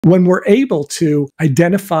When we're able to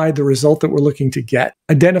identify the result that we're looking to get,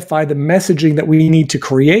 identify the messaging that we need to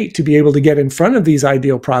create to be able to get in front of these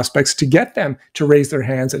ideal prospects to get them to raise their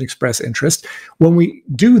hands and express interest, when we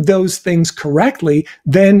do those things correctly,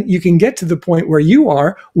 then you can get to the point where you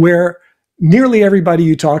are, where nearly everybody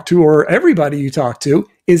you talk to or everybody you talk to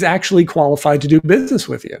is actually qualified to do business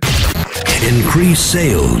with you. Increase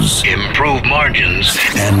sales, improve margins,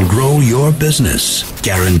 and grow your business.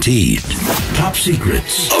 Guaranteed. Top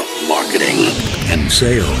secrets of marketing and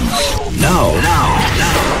sales.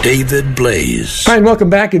 Now, David Blaze. Hi, and welcome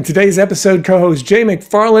back. In today's episode, co-host Jay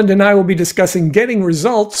McFarland and I will be discussing getting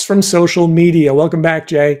results from social media. Welcome back,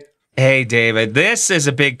 Jay. Hey, David. This is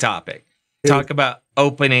a big topic. Talk about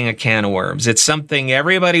opening a can of worms. It's something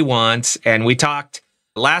everybody wants, and we talked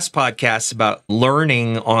last podcast about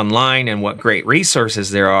learning online and what great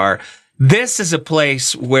resources there are. This is a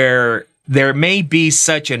place where there may be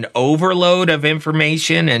such an overload of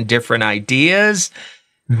information and different ideas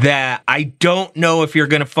that I don't know if you're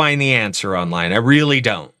going to find the answer online. I really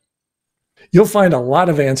don't. You'll find a lot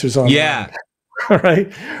of answers online. Yeah. All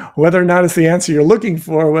right. Whether or not it's the answer you're looking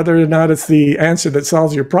for, whether or not it's the answer that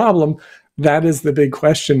solves your problem, that is the big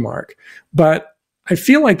question mark. But I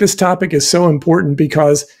feel like this topic is so important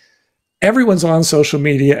because everyone's on social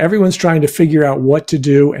media. Everyone's trying to figure out what to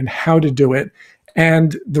do and how to do it.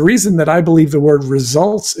 And the reason that I believe the word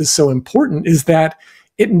results is so important is that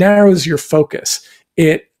it narrows your focus.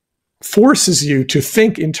 It forces you to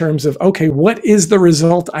think in terms of, okay, what is the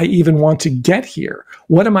result I even want to get here?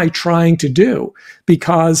 What am I trying to do?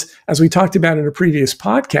 Because as we talked about in a previous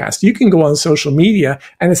podcast, you can go on social media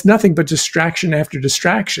and it's nothing but distraction after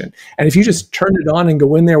distraction. And if you just turn it on and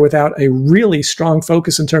go in there without a really strong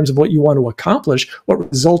focus in terms of what you want to accomplish, what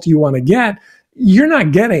result you want to get, you're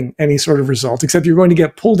not getting any sort of result, except you're going to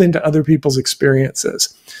get pulled into other people's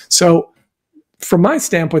experiences. So from my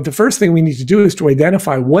standpoint, the first thing we need to do is to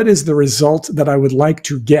identify what is the result that I would like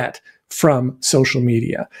to get from social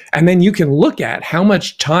media. And then you can look at how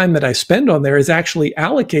much time that I spend on there is actually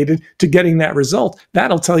allocated to getting that result.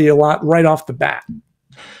 That'll tell you a lot right off the bat.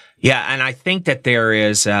 Yeah, and I think that there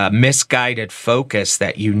is a misguided focus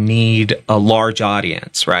that you need a large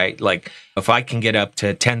audience, right? Like if I can get up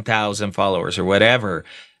to 10,000 followers or whatever,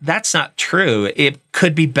 that's not true. It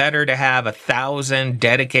could be better to have 1,000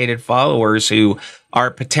 dedicated followers who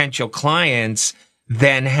are potential clients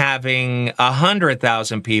than having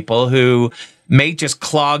 100,000 people who may just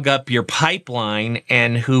clog up your pipeline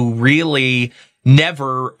and who really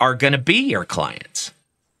never are going to be your clients.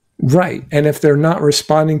 Right. And if they're not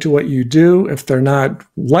responding to what you do, if they're not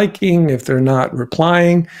liking, if they're not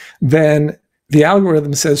replying, then the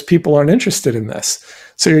algorithm says people aren't interested in this.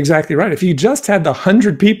 So you're exactly right. If you just had the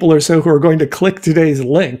 100 people or so who are going to click today's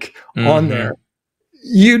link on there,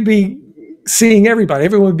 you'd be seeing everybody.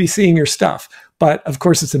 Everyone would be seeing your stuff. But of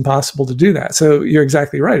course, it's impossible to do that. So you're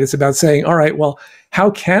exactly right. It's about saying, all right, well,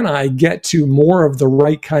 how can I get to more of the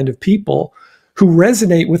right kind of people who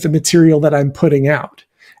resonate with the material that I'm putting out?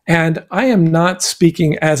 And I am not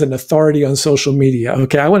speaking as an authority on social media.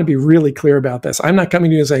 Okay, I want to be really clear about this. I'm not coming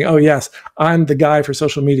to you and saying, oh, yes, I'm the guy for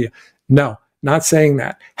social media. No, not saying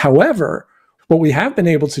that. However, what we have been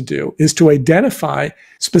able to do is to identify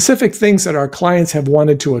specific things that our clients have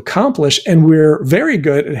wanted to accomplish, and we're very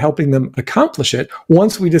good at helping them accomplish it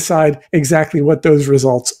once we decide exactly what those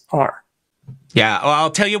results are. Yeah, well,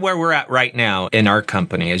 I'll tell you where we're at right now in our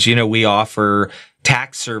company. As you know, we offer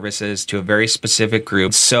tax services to a very specific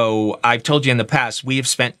group. So I've told you in the past, we have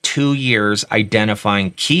spent 2 years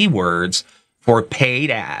identifying keywords for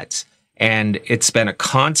paid ads. And it's been a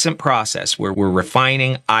constant process where we're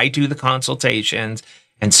refining. I do the consultations.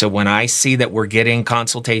 And so when I see that we're getting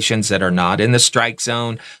consultations that are not in the strike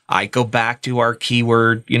zone, I go back to our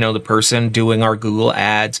keyword, the person doing our Google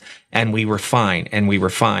ads, and we refine and we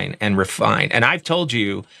refine and refine. And I've told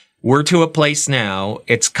you, we're to a place now,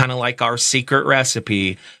 it's kind of like our secret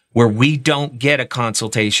recipe where we don't get a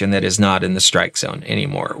consultation that is not in the strike zone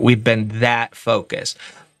anymore. We've been that focused.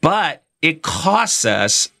 But it costs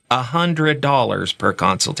us $100 per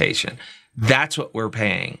consultation. That's what we're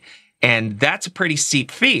paying. And that's a pretty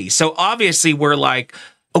steep fee. So obviously we're like,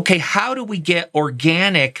 okay, how do we get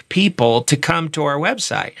organic people to come to our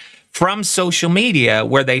website from social media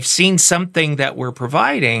where they've seen something that we're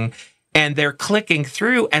providing and they're clicking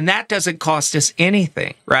through, and that doesn't cost us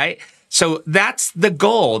anything, right? So that's the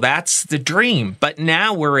goal. That's the dream. But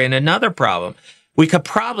now we're in another problem. We could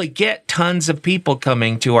probably get tons of people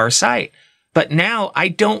coming to our site, but now I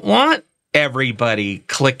don't want everybody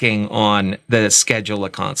clicking on the schedule a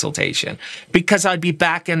consultation because I'd be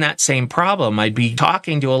back in that same problem. I'd be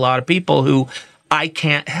talking to a lot of people who I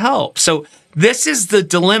can't help. So this is the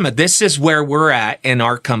dilemma. This is where we're at in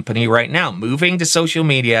our company right now, moving to social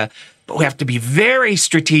media, but we have to be very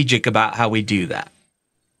strategic about how we do that.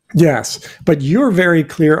 Yes, but you're very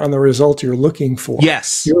clear on the result you're looking for.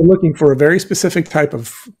 Yes. You're looking for a very specific type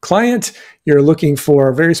of client. You're looking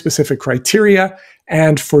for very specific criteria.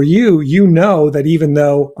 And for you, you know that even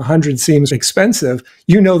though 100 seems expensive,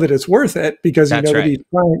 you know that it's worth it because you know that each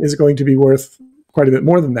client is going to be worth quite a bit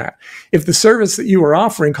more than that. If the service that you were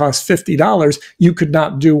offering costs $50, you could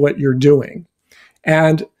not do what you're doing.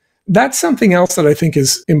 And that's something else that I think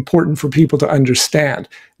is important for people to understand.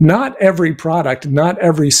 Not every product, not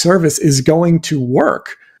every service is going to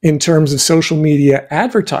work in terms of social media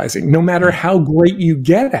advertising, no matter how great you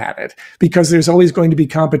get at it, because there's always going to be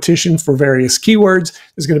competition for various keywords.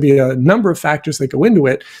 There's going to be a number of factors that go into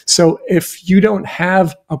it. So if you don't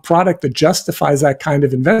have a product that justifies that kind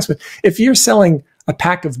of investment, if you're selling a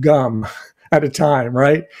pack of gum at a time,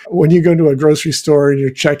 right? When you go to a grocery store and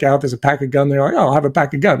you check out, there's a pack of gum, they're like, oh, I'll have a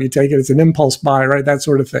pack of gum. You take it, it's an impulse buy, right? That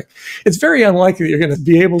sort of thing. It's very unlikely that you're going to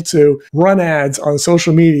be able to run ads on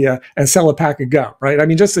social media and sell a pack of gum, right? I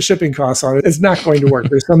mean, just the shipping costs on it is not going to work.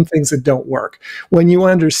 There's some things that don't work. When you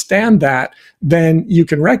understand that, then you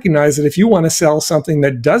can recognize that if you want to sell something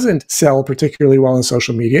that doesn't sell particularly well on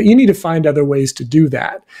social media, you need to find other ways to do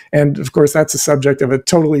that. And of course, that's a subject of a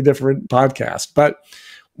totally different podcast. But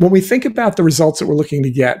when we think about the results that we're looking to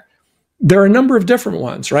get, there are a number of different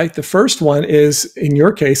ones, right? The first one is, in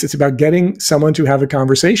your case, it's about getting someone to have a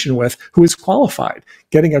conversation with who is qualified,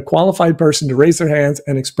 getting a qualified person to raise their hands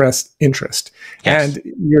and express interest. Yes.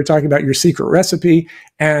 And you're talking about your secret recipe.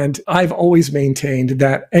 And I've always maintained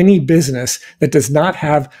that any business that does not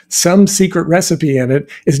have some secret recipe in it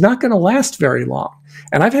is not going to last very long.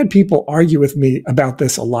 And I've had people argue with me about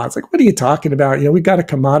this a lot. It's like, what are you talking about? You know, we've got a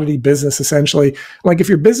commodity business, essentially. Like, if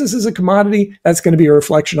your business is a commodity, that's going to be a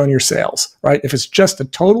reflection on your sales, right? If it's just a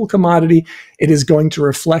total commodity, it is going to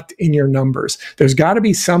reflect in your numbers. There's got to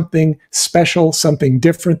be something special, something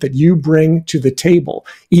different that you bring to the table,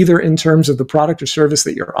 either in terms of the product or service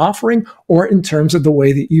that you're offering or in terms of the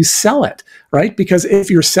way that you sell it, right? Because if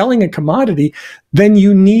you're selling a commodity, then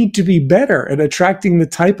you need to be better at attracting the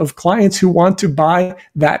type of clients who want to buy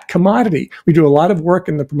that commodity. We do a lot of work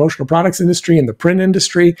in the promotional products industry and the print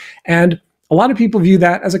industry, and a lot of people view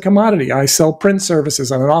that as a commodity. I sell print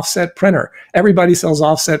services. I'm an offset printer. Everybody sells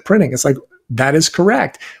offset printing. It's like, that is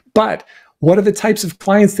correct. But what are the types of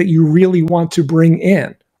clients that you really want to bring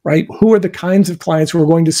in? Right? Who are the kinds of clients who are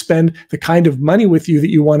going to spend the kind of money with you that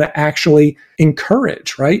you want to actually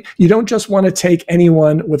encourage, right? You don't just want to take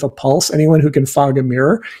anyone with a pulse, anyone who can fog a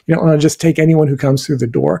mirror. You don't want to just take anyone who comes through the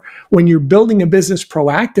door. When you're building a business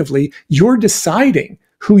proactively, you're deciding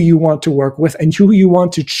who you want to work with and who you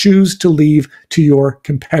want to choose to leave to your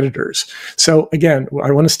competitors. So again, I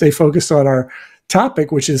want to stay focused on our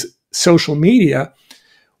topic, which is social media.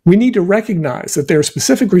 We need to recognize that there are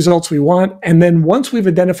specific results we want. And then once we've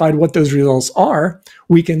identified what those results are,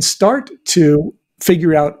 we can start to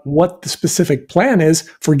figure out what the specific plan is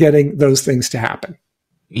for getting those things to happen.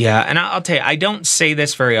 Yeah. And I'll tell you, I don't say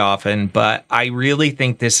this very often, but I really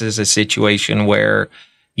think this is a situation where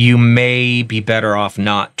you may be better off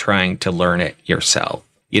not trying to learn it yourself.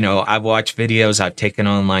 You know, I've watched videos, I've taken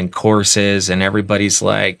online courses, and everybody's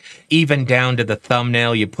like, even down to the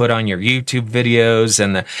thumbnail you put on your YouTube videos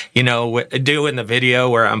and the, you know, doing the video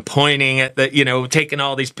where I'm pointing at the, you know, taking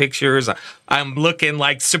all these pictures. I'm looking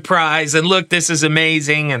like surprise and look, this is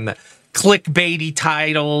amazing. And the clickbaity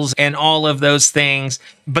titles and all of those things.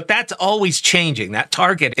 But that's always changing. That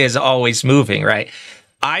target is always moving, right?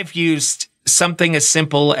 I've used something as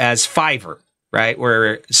simple as Fiverr, right?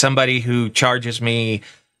 Where somebody who charges me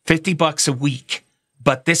 $50 a week,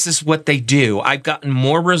 but this is what they do. I've gotten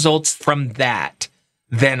more results from that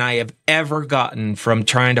than I have ever gotten from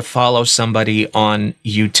trying to follow somebody on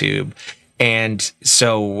YouTube. And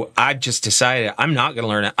so I've just decided I'm not going to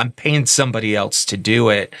learn it. I'm paying somebody else to do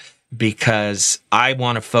it because I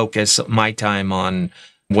want to focus my time on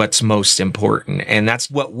what's most important. And that's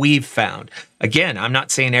what we've found. Again, I'm not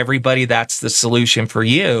saying everybody that's the solution for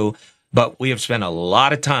you, but we have spent a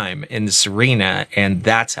lot of time in this arena, and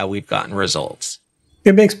that's how we've gotten results.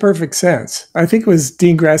 It makes perfect sense. I think it was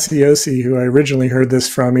Dean Graziosi who I originally heard this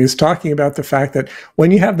from. He was talking about the fact that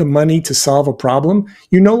when you have the money to solve a problem,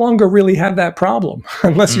 you no longer really have that problem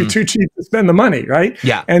unless you're too cheap to spend the money, right?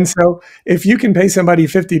 Yeah. And so if you can pay somebody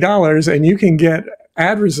 $50 and you can get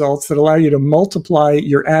ad results that allow you to multiply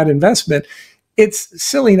your ad investment, it's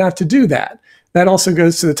silly not to do that. That also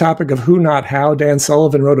goes to the topic of who, not how. Dan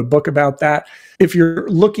Sullivan wrote a book about that. If you're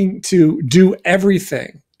looking to do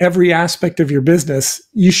everything every aspect of your business,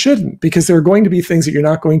 you shouldn't, because there are going to be things that you're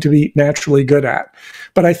not going to be naturally good at.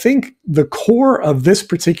 But I think the core of this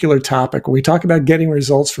particular topic, when we talk about getting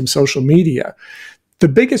results from social media, the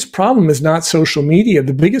biggest problem is not social media.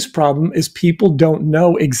 The biggest problem is people don't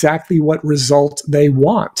know exactly what result they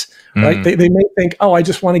want, right? They may think, oh, I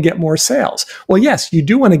just want to get more sales. Well, yes, you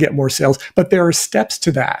do want to get more sales, but there are steps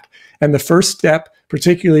to that. And the first step,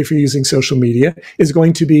 particularly if you're using social media, is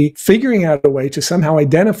going to be figuring out a way to somehow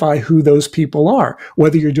identify who those people are,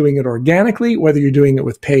 whether you're doing it organically, whether you're doing it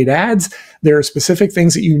with paid ads. There are specific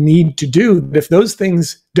things that you need to do. If those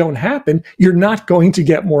things don't happen, you're not going to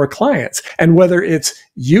get more clients. And whether it's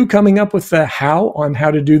you coming up with the how on how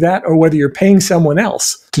to do that, or whether you're paying someone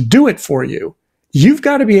else to do it for you, you've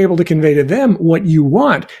got to be able to convey to them what you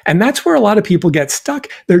want. And that's where a lot of people get stuck.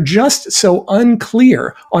 They're just so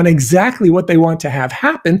unclear on exactly what they want to have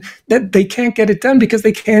happen that they can't get it done because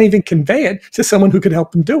they can't even convey it to someone who could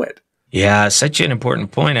help them do it. Yeah, such an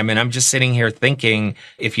important point. I mean, I'm just sitting here thinking,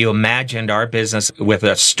 if you imagined our business with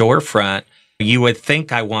a storefront, you would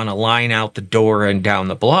think I want to line out the door and down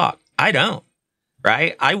the block. I don't,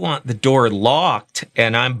 right? I want the door locked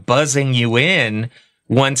and I'm buzzing you in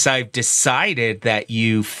once I've decided that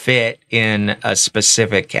you fit in a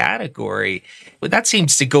specific category. But that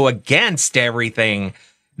seems to go against everything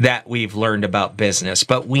that we've learned about business.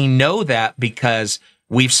 But we know that because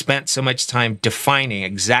we've spent so much time defining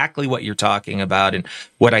exactly what you're talking about and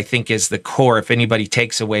what I think is the core, if anybody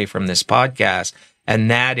takes away from this podcast.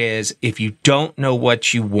 And that is, if you don't know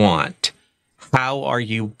what you want, how are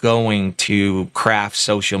you going to craft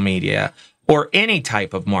social media or any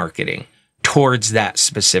type of marketing towards that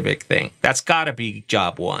specific thing? That's got to be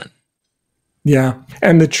job one. Yeah.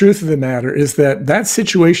 And the truth of the matter is that that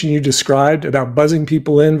situation you described about buzzing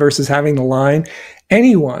people in versus having the line,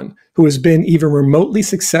 anyone who has been even remotely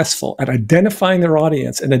successful at identifying their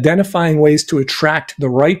audience and identifying ways to attract the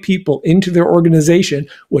right people into their organization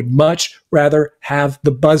would much rather have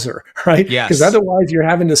the buzzer, right? Yes. Because otherwise you're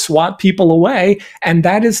having to swat people away, and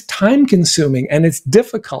that is time consuming and it's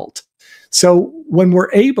difficult. So when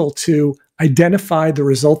we're able to identify the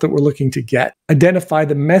result that we're looking to get, identify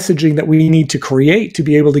the messaging that we need to create to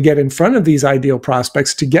be able to get in front of these ideal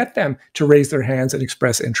prospects to get them to raise their hands and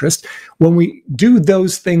express interest. When we do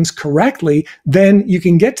those things correctly, then you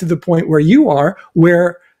can get to the point where you are,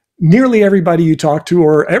 where nearly everybody you talk to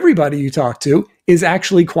or everybody you talk to is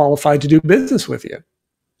actually qualified to do business with you.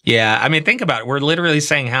 Yeah. I mean, think about it. We're literally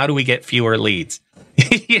saying, how do we get fewer leads?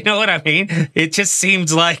 You know what I mean? It just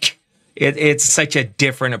seems like it's such a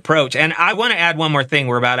different approach. And I want to add one more thing.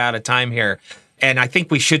 We're about out of time here. And I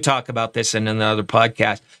think we should talk about this in another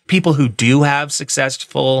podcast. People who do have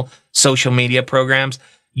successful social media programs,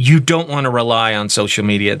 you don't want to rely on social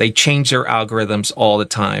media. They change their algorithms all the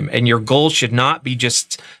time. And your goal should not be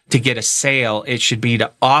just to get a sale. It should be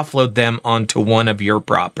to offload them onto one of your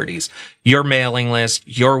properties, your mailing list,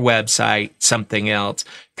 your website, something else.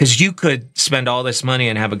 Because you could spend all this money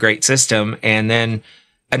and have a great system, and then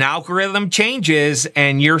an algorithm changes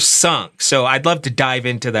and you're sunk. So I'd love to dive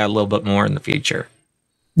into that a little bit more in the future.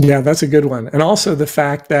 Yeah, that's a good one. And also the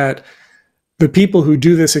fact that the people who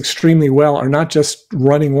do this extremely well are not just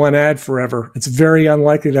running one ad forever. It's very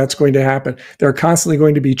unlikely that's going to happen. There are constantly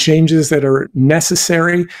going to be changes that are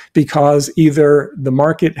necessary because either the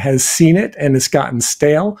market has seen it and it's gotten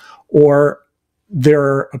stale, or there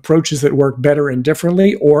are approaches that work better and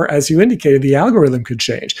differently, or as you indicated, the algorithm could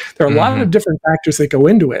change. There are a lot of different factors that go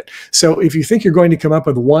into it. So if you think you're going to come up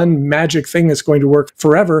with one magic thing that's going to work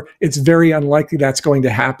forever, it's very unlikely that's going to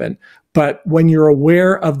happen. But when you're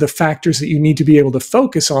aware of the factors that you need to be able to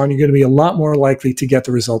focus on, you're going to be a lot more likely to get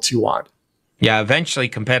the results you want. Yeah, eventually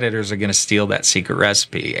competitors are going to steal that secret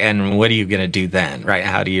recipe. And what are you going to do then, right?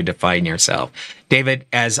 How do you define yourself? David,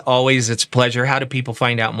 as always, it's a pleasure. How do people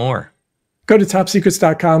find out more? Go to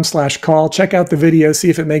topsecrets.com/call, check out the video, see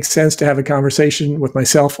if it makes sense to have a conversation with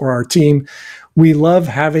myself or our team. We love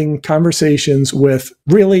having conversations with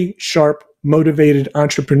really sharp, motivated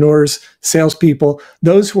entrepreneurs, salespeople,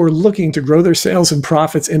 those who are looking to grow their sales and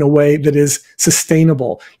profits in a way that is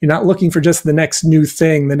sustainable. You're not looking for just the next new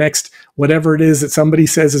thing, the next whatever it is that somebody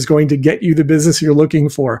says is going to get you the business you're looking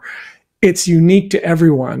for. It's unique to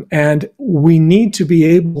everyone, and we need to be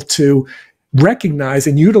able to recognize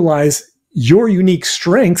and utilize your unique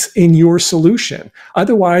strengths in your solution.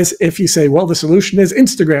 Otherwise, if you say, well, the solution is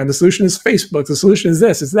Instagram, the solution is Facebook, the solution is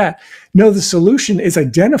this, is that. No, the solution is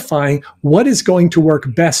identifying what is going to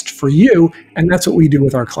work best for you. And that's what we do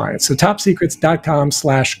with our clients. So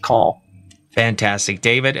topsecrets.com/call. Fantastic.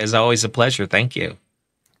 David, as always, a pleasure. Thank you.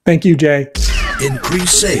 Thank you, Jay. Increase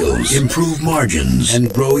sales, improve margins,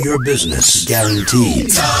 and grow your business. Guaranteed.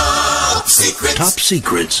 Top Secrets.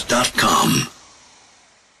 TopSecrets.com.